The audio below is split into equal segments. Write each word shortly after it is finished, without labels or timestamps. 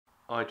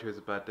I chose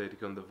a bad day to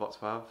come to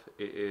Wrocław.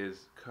 It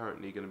is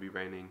currently going to be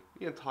raining.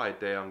 The entire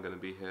day I'm going to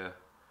be here.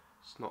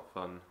 It's not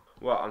fun.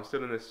 Well, I'm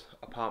still in this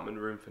apartment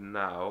room for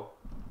now.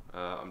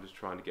 I'm just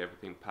trying to get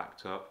everything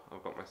packed up.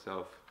 I've got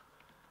myself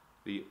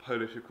the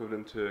Polish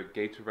equivalent to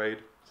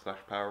Gatorade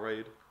 /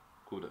 Powerade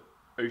called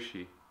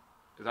Oshi.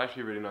 It's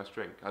actually a really nice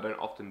drink. I don't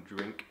often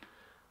drink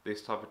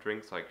this type of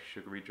drinks, like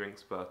sugary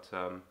drinks, but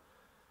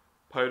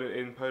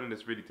in Poland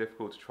it's really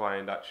difficult to try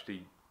and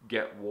actually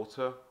get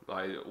water.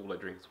 Like, all I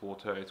drink is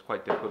water. It's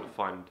quite difficult to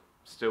find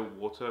still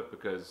water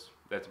because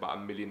there's about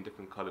 1 million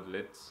different coloured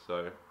lids.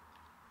 So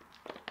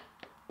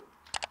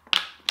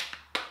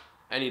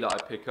any that I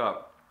pick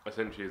up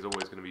essentially is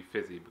always going to be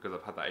fizzy because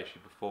I've had that issue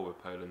before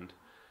with Poland.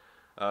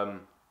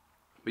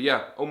 But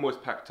yeah,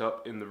 almost packed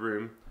up in the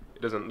room.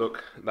 It doesn't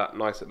look that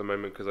nice at the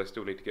moment because I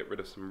still need to get rid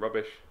of some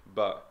rubbish,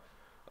 but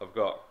I've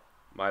got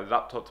my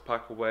laptop to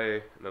pack away,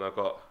 and then I've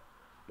got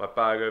my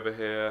bag over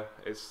here.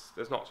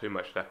 There's not too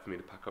much left for me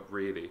to pack up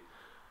really.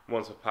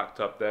 Once I've packed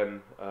up,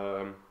 then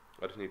I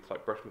just need to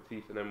like brush my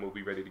teeth and then we'll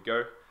be ready to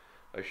go.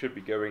 I should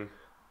be going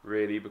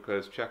really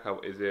because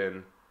checkout is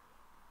in,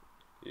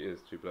 it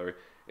is too blurry,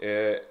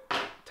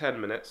 10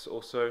 minutes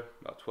or so,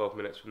 about 12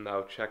 minutes from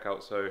now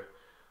checkout, so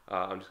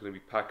I'm just going to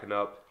be packing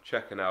up,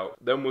 checking out,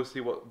 then we'll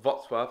see what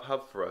Wrocław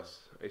have for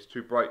us. It's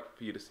too bright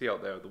for you to see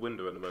out there at the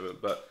window at the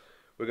moment, but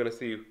we're going to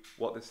see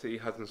what the city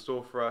has in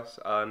store for us,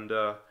 and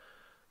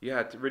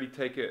yeah, to really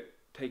take it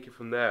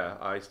from there.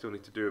 I still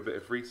need to do a bit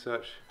of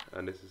research,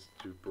 and this is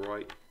too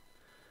bright.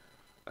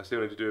 I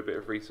still need to do a bit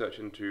of research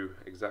into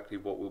exactly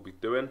what we'll be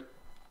doing,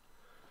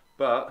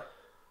 but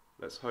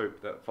let's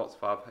hope that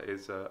Wrocław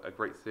is a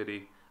great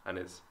city and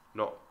it's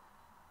not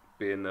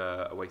been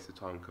a waste of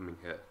time coming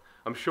here.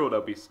 I'm sure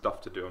there'll be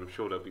stuff to do. I'm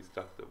sure there'll be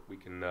stuff that we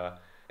can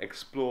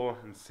explore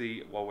and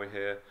see while we're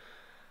here.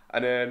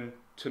 And then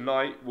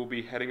tonight we'll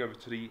be heading over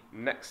to the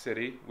next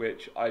city,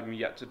 which I'm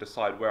yet to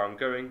decide where I'm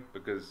going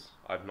because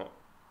I've not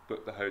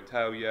booked the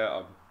hotel yet.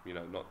 I've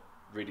not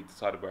really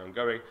decided where I'm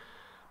going.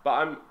 But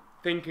I'm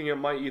thinking it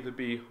might either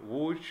be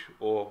Łódź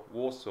or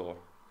Warsaw.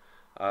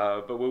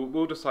 But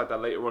we'll decide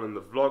that later on in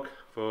the vlog.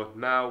 For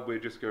now, we're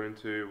just going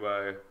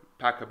to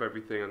pack up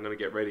everything. I'm going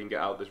to get ready and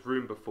get out of this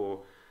room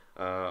before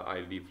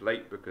I leave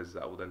late, because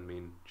that will then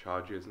mean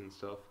charges and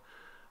stuff.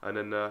 And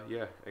then,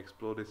 yeah,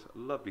 explore this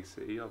lovely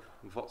city of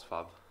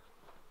Wrocław.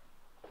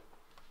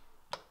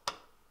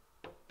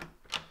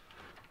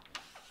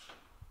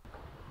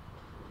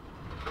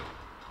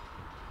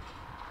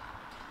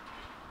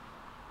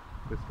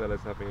 This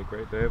fella's having a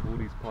great day of all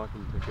these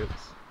parking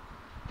tickets.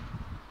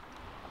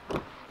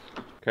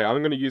 Okay, I'm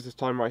going to use this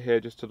time right here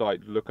just to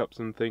like look up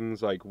some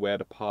things like where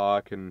to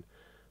park and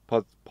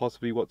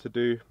possibly what to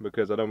do,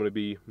 because I don't want to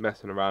be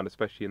messing around,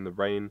 especially in the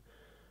rain.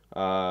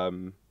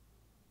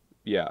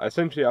 Yeah,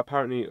 essentially,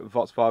 apparently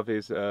Wrocław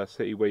is a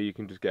city where you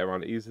can just get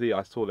around easily.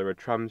 I saw there were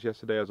trams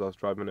yesterday as I was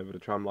driving over the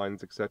tram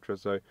lines, etc.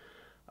 So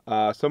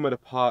somewhere to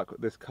park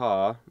this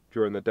car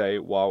during the day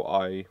while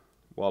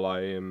I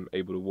am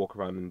able to walk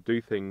around and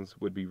do things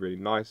would be really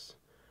nice.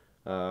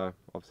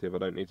 Obviously, if I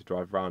don't need to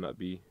drive around, that'd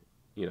be,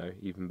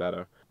 even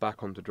better.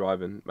 Back onto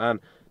driving. Man,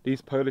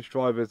 these Polish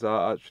drivers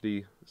are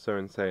actually so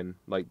insane.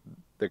 Like,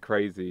 they're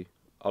crazy.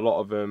 A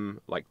lot of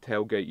them like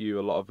tailgate you.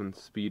 A lot of them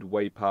speed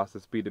way past the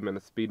speed limit.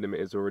 The speed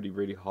limit is already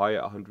really high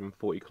at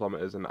 140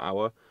 kilometers an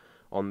hour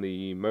on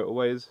the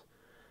motorways.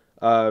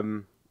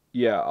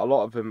 Yeah, a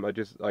lot of them are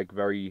just like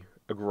very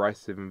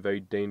aggressive and very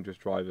dangerous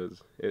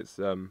drivers. It's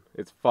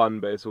fun,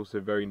 but it's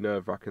also very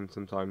nerve-wracking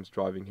sometimes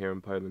driving here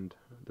in Poland,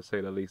 to say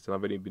the least. And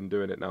I've only been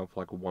doing it now for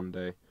like 1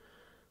 day.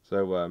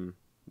 So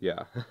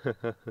yeah,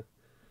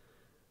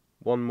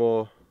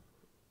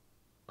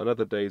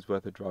 another day's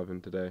worth of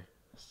driving today.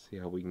 Let's see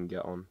how we can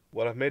get on.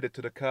 Well, I've made it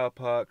to the car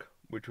park,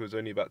 which was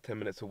only about 10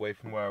 minutes away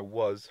from where I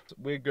was. So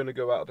we're going to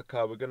go out of the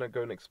car. We're going to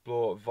go and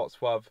explore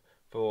Wrocław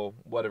for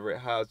whatever it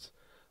has.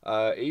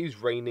 It is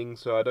raining,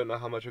 so I don't know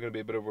how much I'm going to be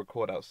able to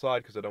record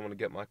outside because I don't want to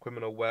get my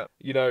equipment all wet.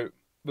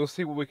 We'll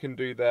see what we can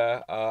do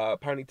there.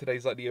 Apparently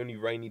today's like the only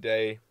rainy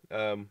day,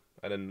 and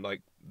then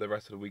like the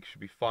rest of the week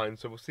should be fine.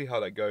 So we'll see how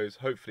that goes.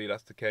 Hopefully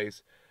that's the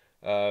case.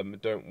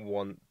 Don't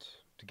want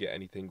to get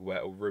anything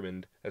wet or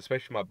ruined,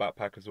 especially my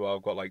backpack as well.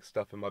 I've got like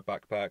stuff in my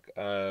backpack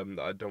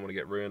that I don't want to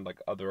get ruined, like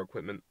other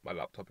equipment, my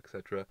laptop,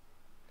 etc.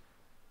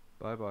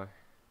 Bye bye.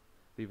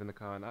 Leaving the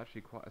car, and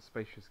actually quite a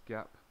spacious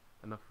gap.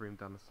 Enough room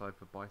down the side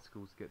for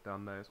bicycles to get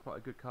down there. It's quite a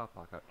good car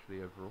park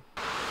actually overall.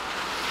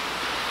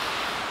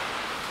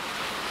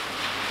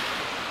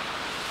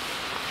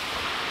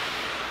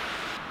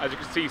 As you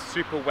can see,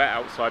 super wet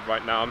outside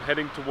right now. I'm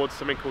heading towards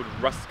something called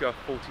Ruska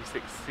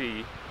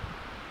 46C,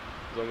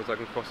 as long as I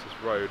can cross this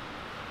road.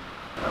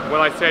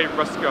 When I say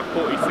Ruska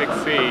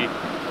 46C,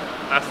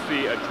 that's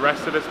the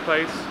address of this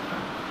place.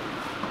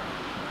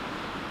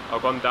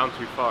 I've gone down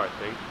too far, I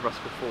think.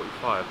 Ruska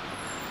 45.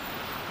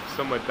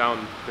 Somewhere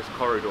down this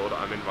corridor that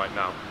I'm in right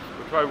now.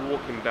 We'll try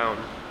walking down.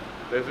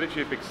 There's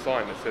literally a big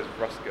sign that says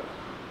Ruska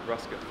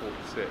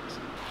 46.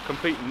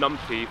 Complete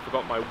numpty,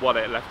 forgot my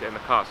wallet, left it in the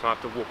car, so I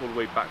have to walk all the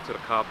way back to the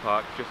car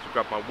park just to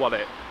grab my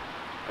wallet.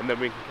 and then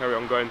we can carry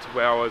on going to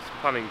where I was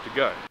planning to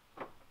go.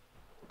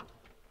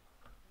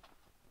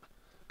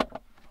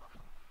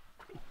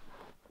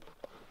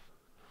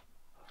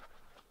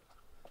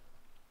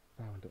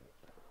 Found it.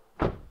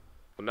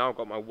 Well, now I've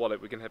got my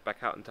wallet, we can head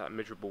back out into that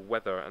miserable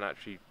weather and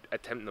actually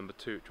attempt number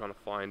 2, trying to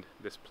find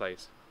this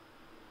place.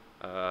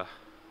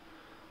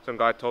 Some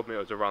guy told me it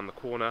was around the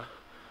corner.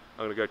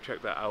 I'm gonna go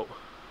check that out.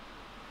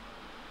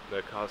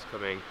 The car's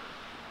coming.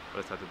 I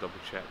just had to double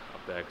check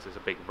up there because there's a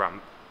big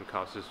ramp and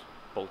cars just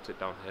bolted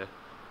down here.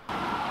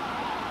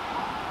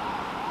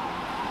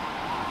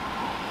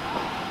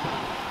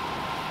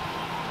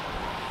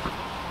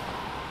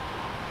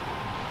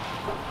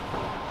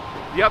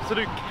 The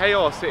absolute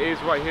chaos it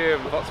is right here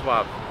in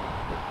Wrocław.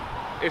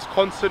 It's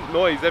constant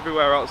noise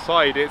everywhere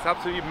outside. It's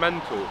absolutely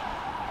mental.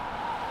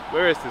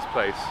 Where is this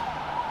place?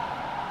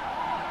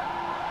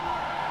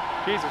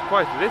 Jesus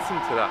Christ, listen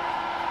to that.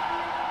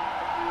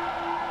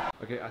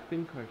 Okay, I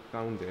think I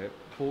found it.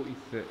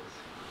 46.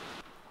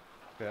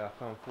 Yeah, I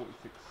found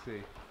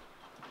 46C.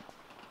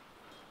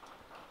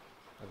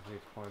 I just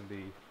need to find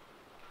the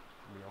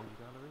neon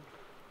gallery.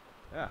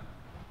 Yeah,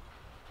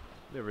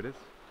 there it is.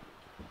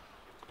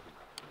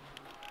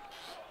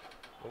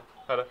 Oh,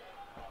 hello.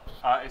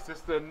 Is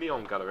this the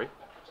neon gallery?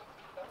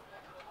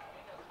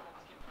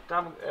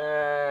 Tam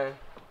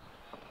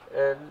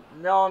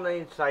neon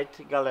inside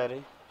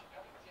gallery.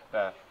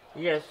 There.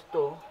 Yes,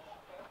 tu.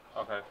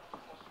 Okay.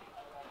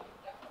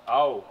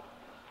 Oh.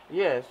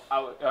 Yes.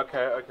 Oh. Okay.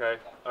 Okay.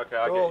 Okay.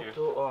 I Tu, get you.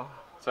 tu, oh.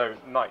 So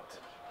night.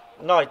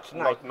 Night.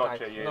 Not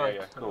night,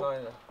 yeah. Cool.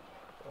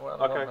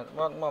 One Okay. moment.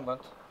 One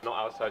moment. Not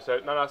outside. So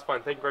no, that's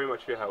fine. Thank you very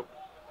much for your help.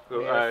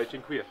 Cool. Yes.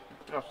 Dziękuję.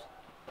 Proszę.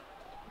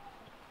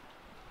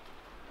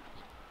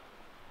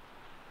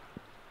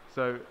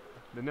 So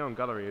the neon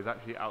gallery is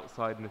actually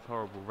outside in this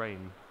horrible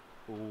rain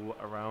all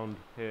around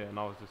here, and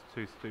I was just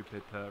too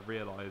stupid to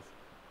realise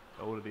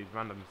that all of these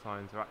random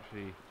signs are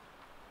actually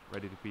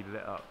ready to be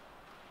lit up.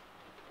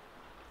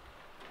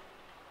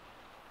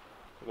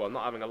 Well, I'm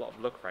not having a lot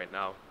of luck right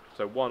now.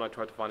 So one, I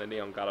tried to find a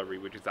neon gallery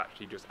which is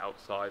actually just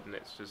outside and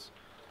it's just,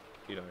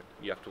 you know,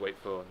 you have to wait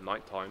for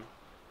night time.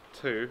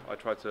 Two, I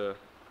tried to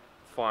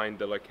find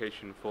the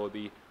location for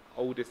the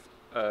oldest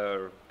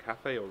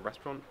cafe or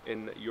restaurant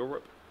in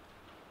Europe.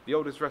 The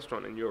oldest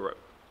restaurant in Europe,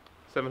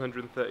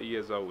 730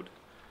 years old,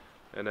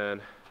 and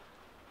then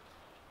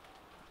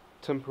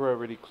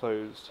temporarily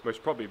closed,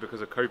 most probably because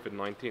of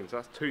COVID-19. So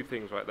that's 2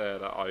 things right there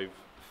that I've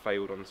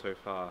failed on so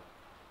far.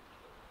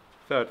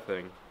 Third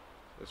thing,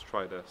 let's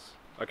try this.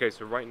 Okay,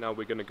 so right now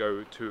we're going to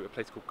go to a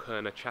place called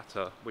Kurna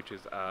Chata, which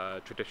is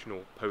a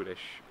traditional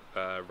Polish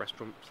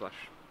restaurant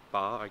slash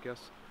bar, I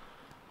guess.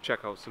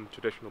 Check out some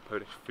traditional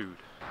Polish food.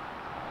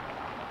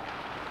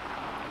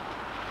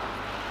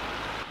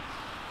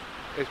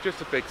 It's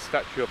just a big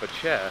statue of a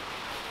chair.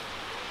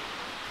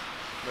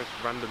 Most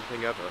random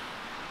thing ever.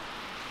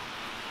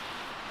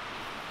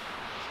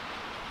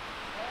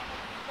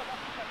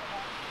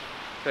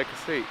 Take a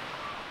seat.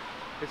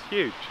 It's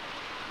huge.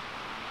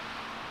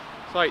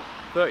 It's like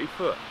 30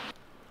 foot.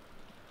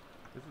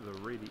 This is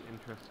a really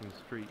interesting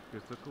street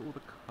because look at all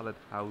the coloured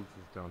houses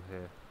down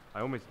here.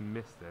 I almost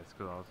missed this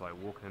because I was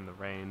like walking in the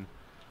rain.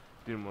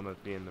 Didn't want to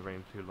be in the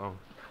rain too long.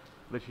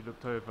 Literally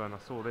looked over and I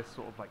saw this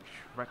sort of like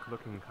Shrek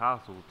looking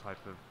castle type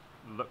of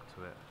look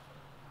to it.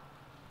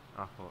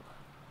 I thought,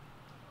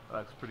 that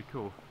looks pretty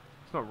cool.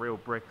 It's not real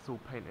brick, it's all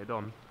painted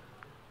on.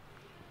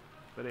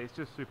 But it's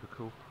just super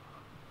cool.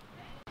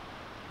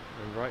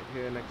 And right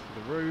here next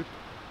to the road,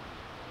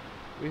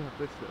 we have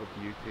this little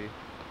beauty.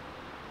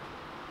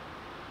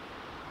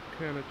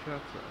 Kurna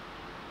Chata,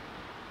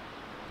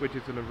 which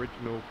is an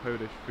original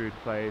Polish food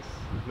place.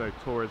 There's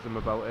no tourism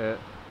about it.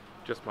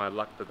 Just my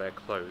luck that they're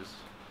closed.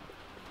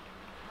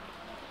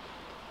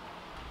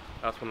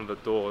 That's one of the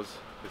doors.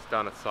 It's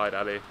down a side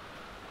alley.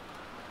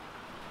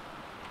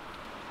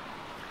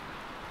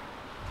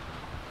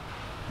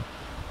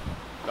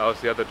 That was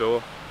the other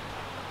door.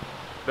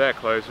 They're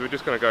closed. We're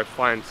just going to go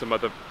find some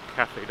other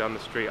cafe down the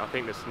street. I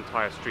think this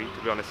entire street,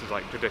 to be honest, is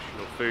like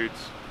traditional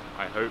foods,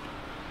 I hope.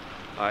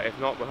 If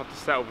not, we'll have to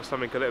settle for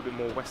something a little bit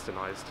more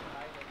westernized.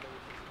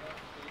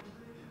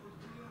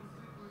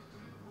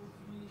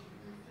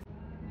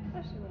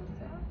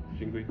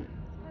 Dziękuję.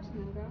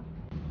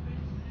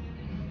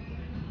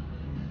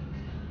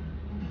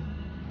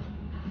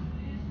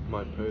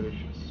 My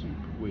Polish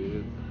soup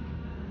with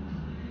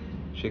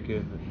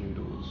chicken and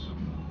noodles.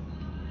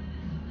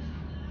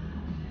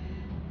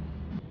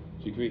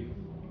 Dziękuję.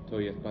 To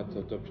jest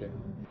bardzo dobrze.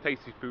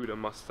 Tasty food, I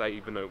must say,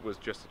 even though it was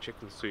just a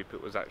chicken soup,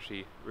 it was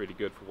actually really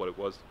good for what it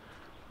was.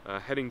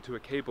 Heading to a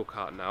cable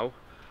car now.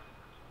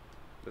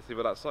 Let's see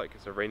what that's like.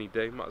 It's a rainy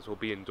day, might as well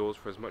be indoors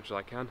for as much as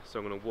I can. So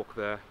I'm going to walk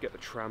there, get the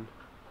tram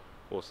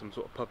or some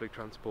sort of public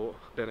transport,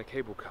 then a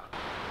cable car.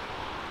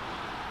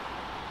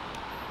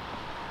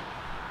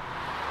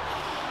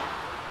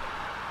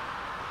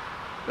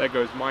 There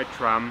goes my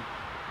tram.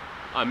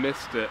 I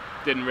missed it.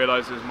 Didn't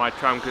realise it was my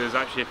tram because it was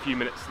actually a few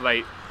minutes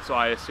late. So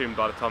I assumed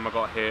by the time I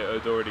got here it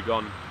had already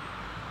gone.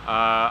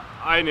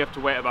 I only have to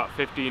wait about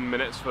 15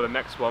 minutes for the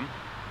next one.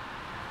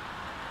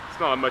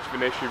 not much of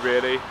an issue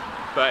really,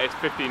 but it's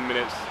 15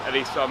 minutes, at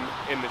least I'm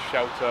in the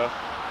shelter.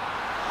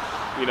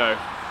 You know,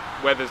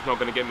 weather's not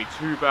going to get me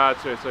too bad,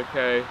 so it's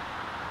okay.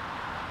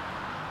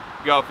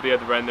 Go out for the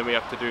other end, then we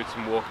have to do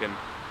some walking.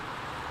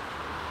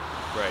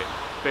 Great,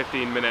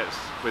 15 minutes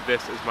with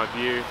this as my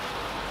view.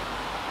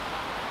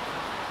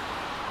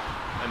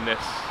 And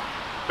this,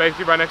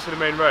 basically right next to the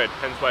main road,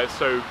 hence why it's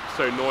so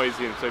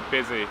noisy and so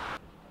busy.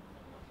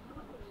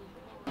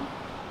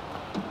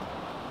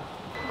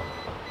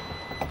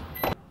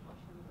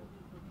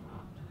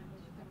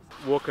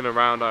 Walking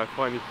around, I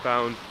finally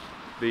found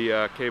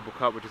the cable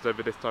car, which is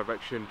over this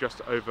direction,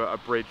 just over a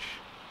bridge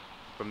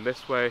from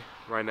this way,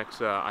 right next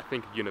to, I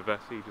think, a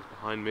university just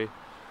behind me.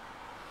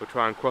 We'll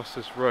try and cross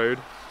this road.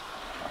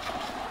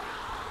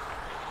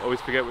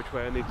 Always forget which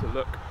way I need to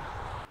look.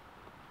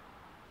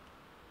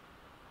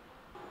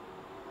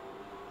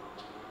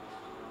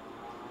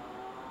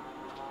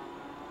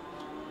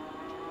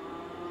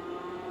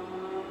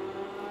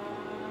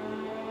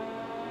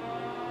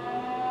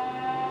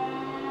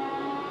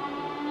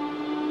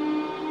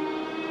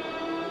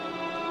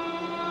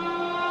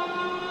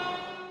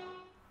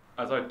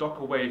 As I dock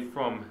away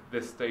from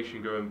this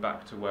station going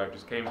back to where I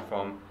just came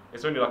from,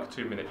 it's only like a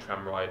 2-minute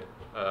tram ride,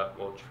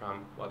 or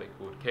tram, what are they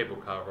called, cable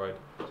car ride.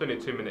 It's only a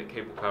 2-minute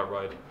cable car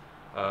ride.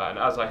 And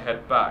as I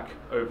head back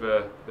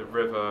over the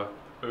river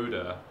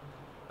Oder,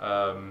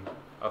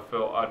 I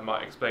thought I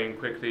might explain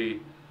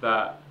quickly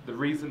that the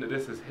reason that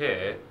this is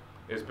here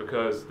is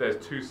because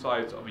there's two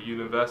sides of a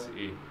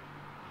university.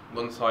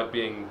 One side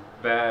being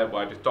there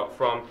where I just docked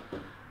from,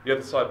 the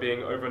other side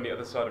being over on the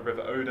other side of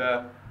River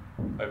Oder,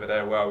 over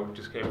there where I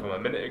just came from a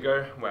minute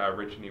ago, where I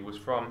originally was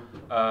from.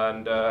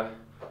 And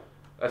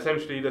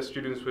essentially the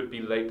students would be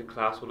late to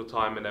class all the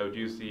time, and they would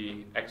use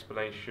the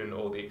explanation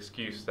or the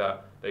excuse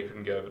that they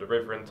couldn't go over the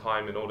river in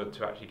time in order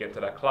to actually get to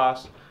their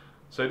class.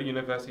 So the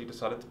university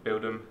decided to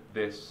build them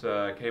this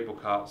cable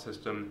car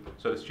system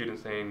so the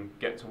students can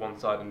get to one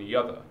side and the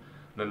other.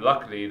 And then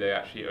luckily they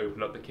actually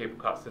opened up the cable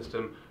car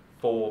system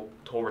for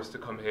tourists to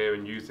come here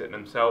and use it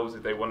themselves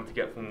if they wanted to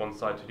get from one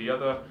side to the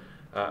other.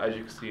 As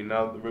you can see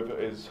now, the river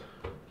is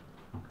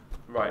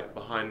right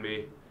behind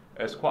me.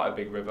 It's quite a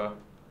big river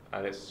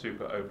and it's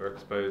super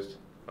overexposed.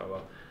 Oh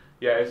well.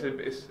 Yeah, it's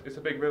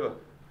a big river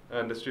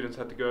and the students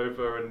had to go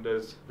over, and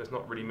there's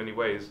not really many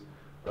ways.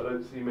 I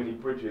don't see many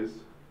bridges.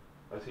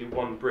 I see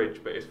one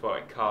bridge, but it's for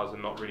like cars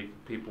and not really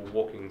people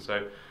walking.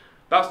 So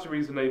that's the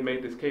reason they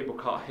made this cable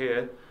car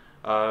here.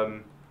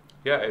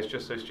 Yeah, it's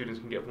just so students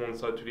can get from one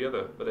side to the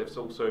other, but it's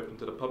also open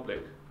to the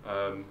public.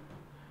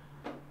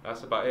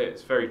 That's about it.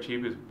 It's very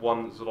cheap. It's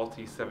 1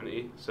 zloty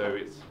 70, so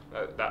it's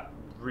that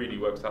really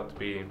works out to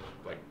be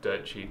like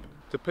dirt cheap.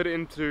 To put it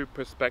into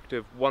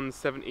perspective,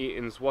 170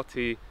 in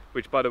zloty,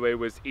 which by the way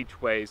was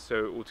each way,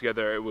 so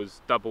altogether it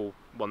was double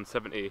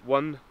 170.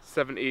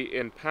 170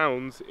 in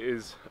pounds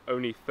is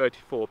only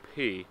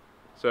 34p.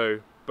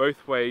 So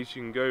both ways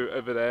you can go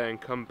over there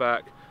and come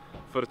back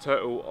for the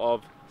total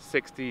of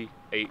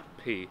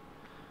 68p,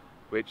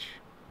 which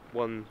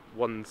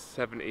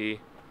 170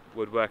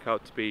 would work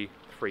out to be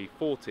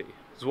 340.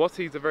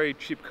 Zloty is a very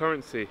cheap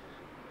currency.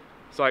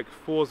 It's like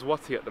 4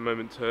 zloty at the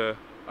moment to,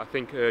 I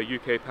think, a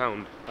UK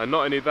pound. And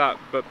not only that,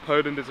 but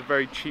Poland is a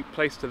very cheap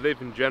place to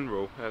live in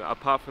general. And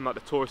apart from like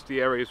the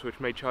touristy areas which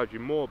may charge you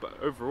more, but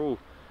overall,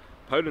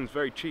 Poland's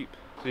very cheap.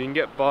 So you can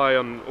get by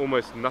on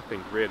almost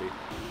nothing, really.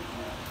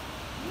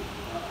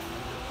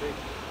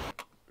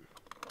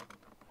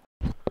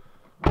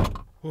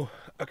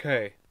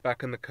 Okay,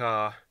 back in the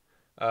car.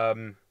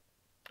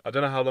 I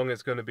don't know how long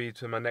it's going to be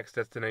to my next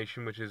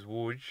destination, which is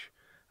Łódź.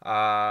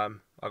 I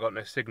got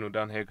no signal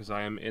down here because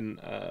I am in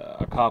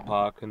a car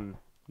park, and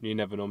you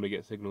never normally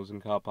get signals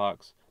in car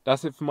parks.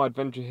 That's it for my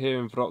adventure here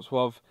in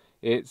Wrocław.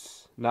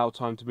 It's now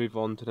time to move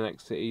on to the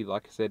next city,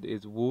 like I said,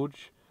 is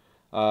Łódź.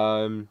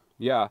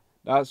 Yeah,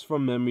 that's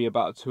from memory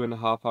about a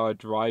 2.5 hour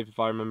drive if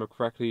I remember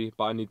correctly,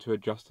 but I need to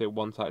adjust it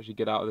once I actually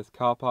get out of this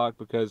car park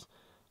because,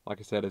 like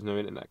I said, there's no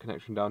internet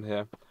connection down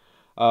here.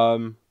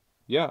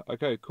 Yeah,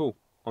 okay, cool.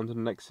 On to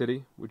the next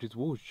city, which is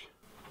Łódź.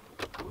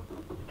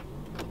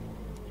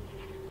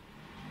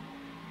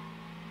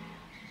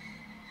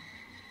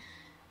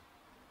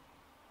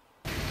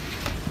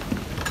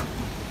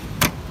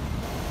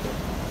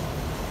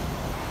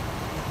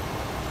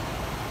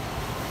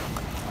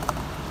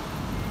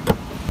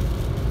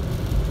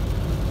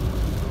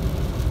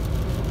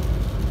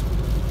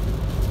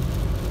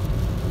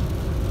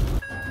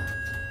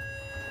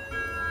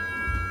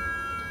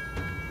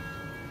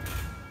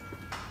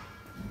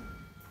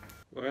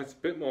 Well, it's a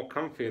bit more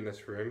comfy in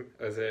this room,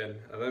 as in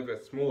a little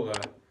bit smaller,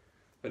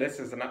 but this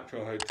is an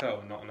actual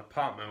hotel, not an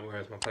apartment,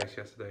 whereas my place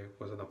yesterday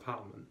was an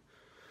apartment.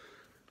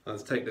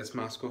 Let's take this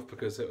mask off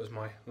because it was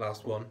my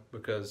last one,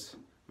 because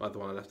my other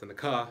one I left in the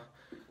car.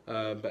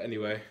 But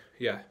anyway,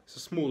 yeah, it's a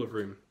smaller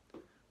room.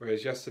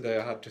 Whereas yesterday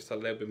I had just a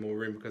little bit more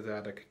room because I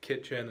had like a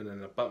kitchen and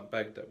then a bunk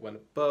bed that went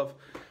above.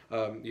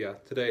 Yeah,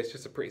 today it's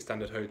just a pretty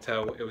standard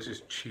hotel. It was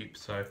just cheap,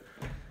 so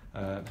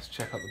let's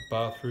check out the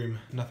bathroom.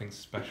 Nothing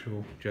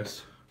special,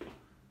 just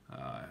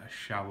a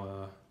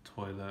shower,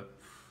 toilet,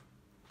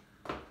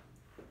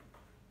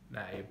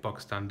 a bog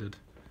standard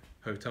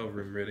hotel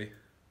room really.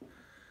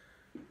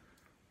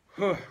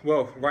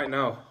 Well, right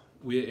now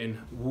we're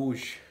in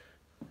Wrocław,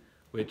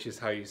 which is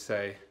how you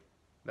say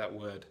that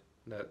word,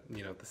 that,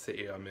 you know, the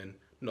city I'm in,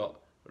 not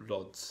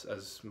Lodz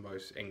as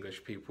most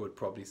English people would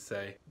probably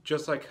say.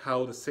 Just like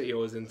how the city I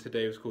was in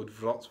today was called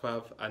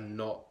Wrocław and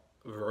not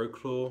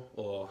Wrocław,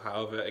 or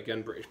however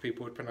again British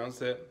people would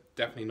pronounce it.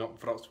 Definitely not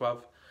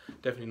Wrocław,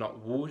 definitely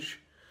not Wrocław,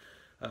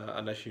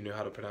 unless you knew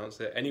how to pronounce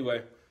it.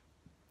 Anyway,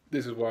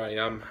 this is where I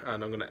am,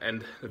 and I'm going to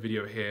end the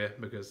video here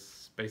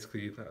because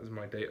basically that is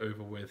my day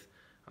over with.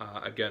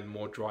 Again,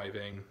 more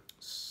driving,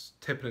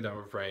 tipping it down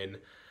with rain.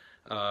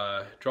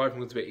 Driving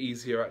was a bit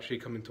easier actually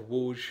coming to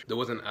Wrocław. There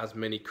wasn't as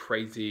many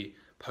crazy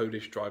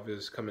Polish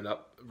drivers coming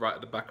up right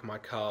at the back of my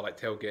car, like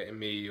tailgating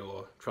me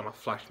or trying to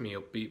flash me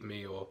or beat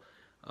me or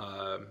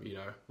you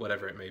know,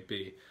 whatever it may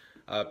be.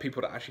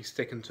 People that actually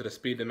sticking to the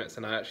speed limits,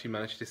 and I actually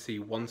managed to see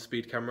one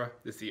speed camera.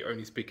 This is the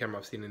only speed camera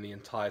I've seen in the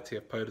entirety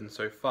of Poland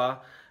so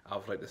far,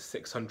 out of like the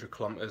 600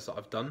 kilometers that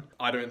I've done.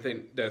 I don't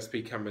think there's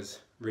speed cameras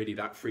really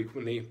that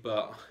frequently,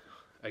 but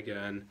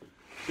again,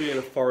 being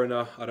a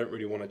foreigner, I don't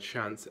really want to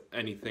chance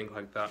anything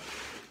like that.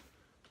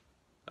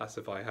 That's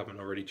if I haven't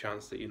already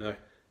chanced it, you know,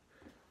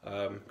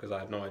 because I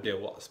had no idea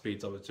what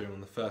speeds I was doing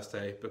on the first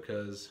day,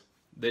 because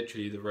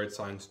literally the road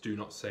signs do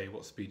not say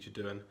what speed you're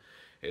doing.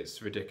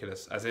 It's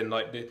ridiculous, as in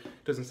like it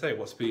doesn't say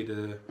what speed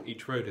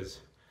each road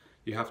is.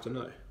 You have to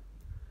know.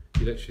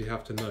 You literally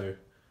have to know.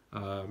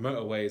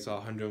 Motorways are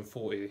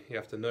 140, you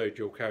have to know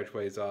dual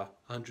carriageways are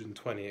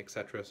 120,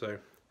 etc. So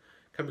it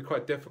can be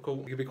quite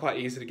difficult. It can be quite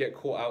easy to get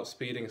caught out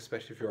speeding,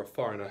 especially if you're a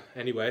foreigner.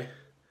 Anyway,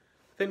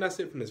 I think that's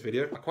it from this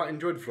video. I quite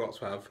enjoyed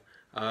Wrocław.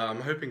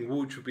 I'm hoping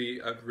Łódź will be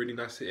a really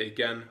nice city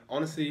again.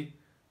 Honestly,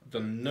 I've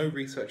done no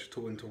research at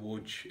all into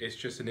Łódź. It's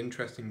just an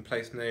interesting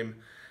place name,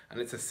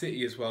 and it's a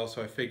city as well,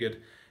 so I figured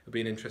it'd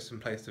be an interesting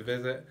place to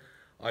visit.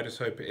 I just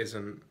hope it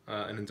isn't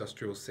an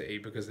industrial city,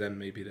 because then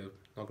maybe there's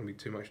not going to be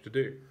too much to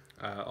do.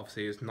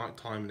 Obviously it's night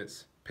time and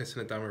it's pissing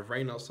it down with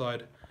rain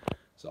outside,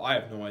 so I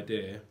have no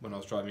idea when I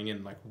was driving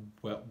in like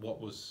what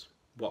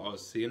I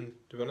was seeing,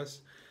 to be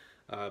honest.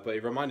 But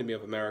it reminded me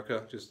of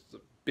America, just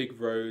big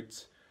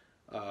roads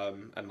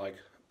and like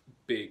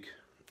big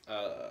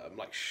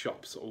like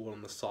shops all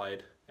on the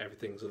side.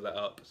 Everything's lit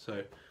up,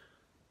 so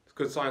it's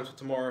good signs for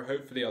tomorrow.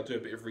 Hopefully I'll do a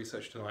bit of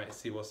research tonight and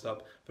see what's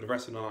up. For the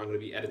rest of the night I'm going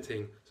to be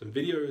editing some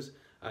videos,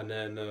 and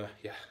then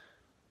yeah,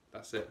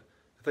 that's it.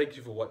 Thank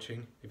you for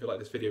watching. If you like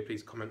this video,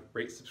 please comment,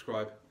 rate,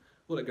 subscribe,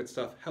 all that good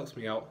stuff. Helps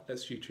me out.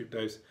 Lets YouTube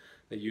knows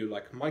that you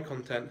like my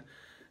content.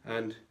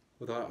 And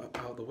with that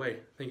out of the way,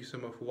 thank you so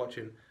much for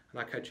watching, and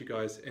I'll catch you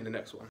guys in the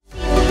next one.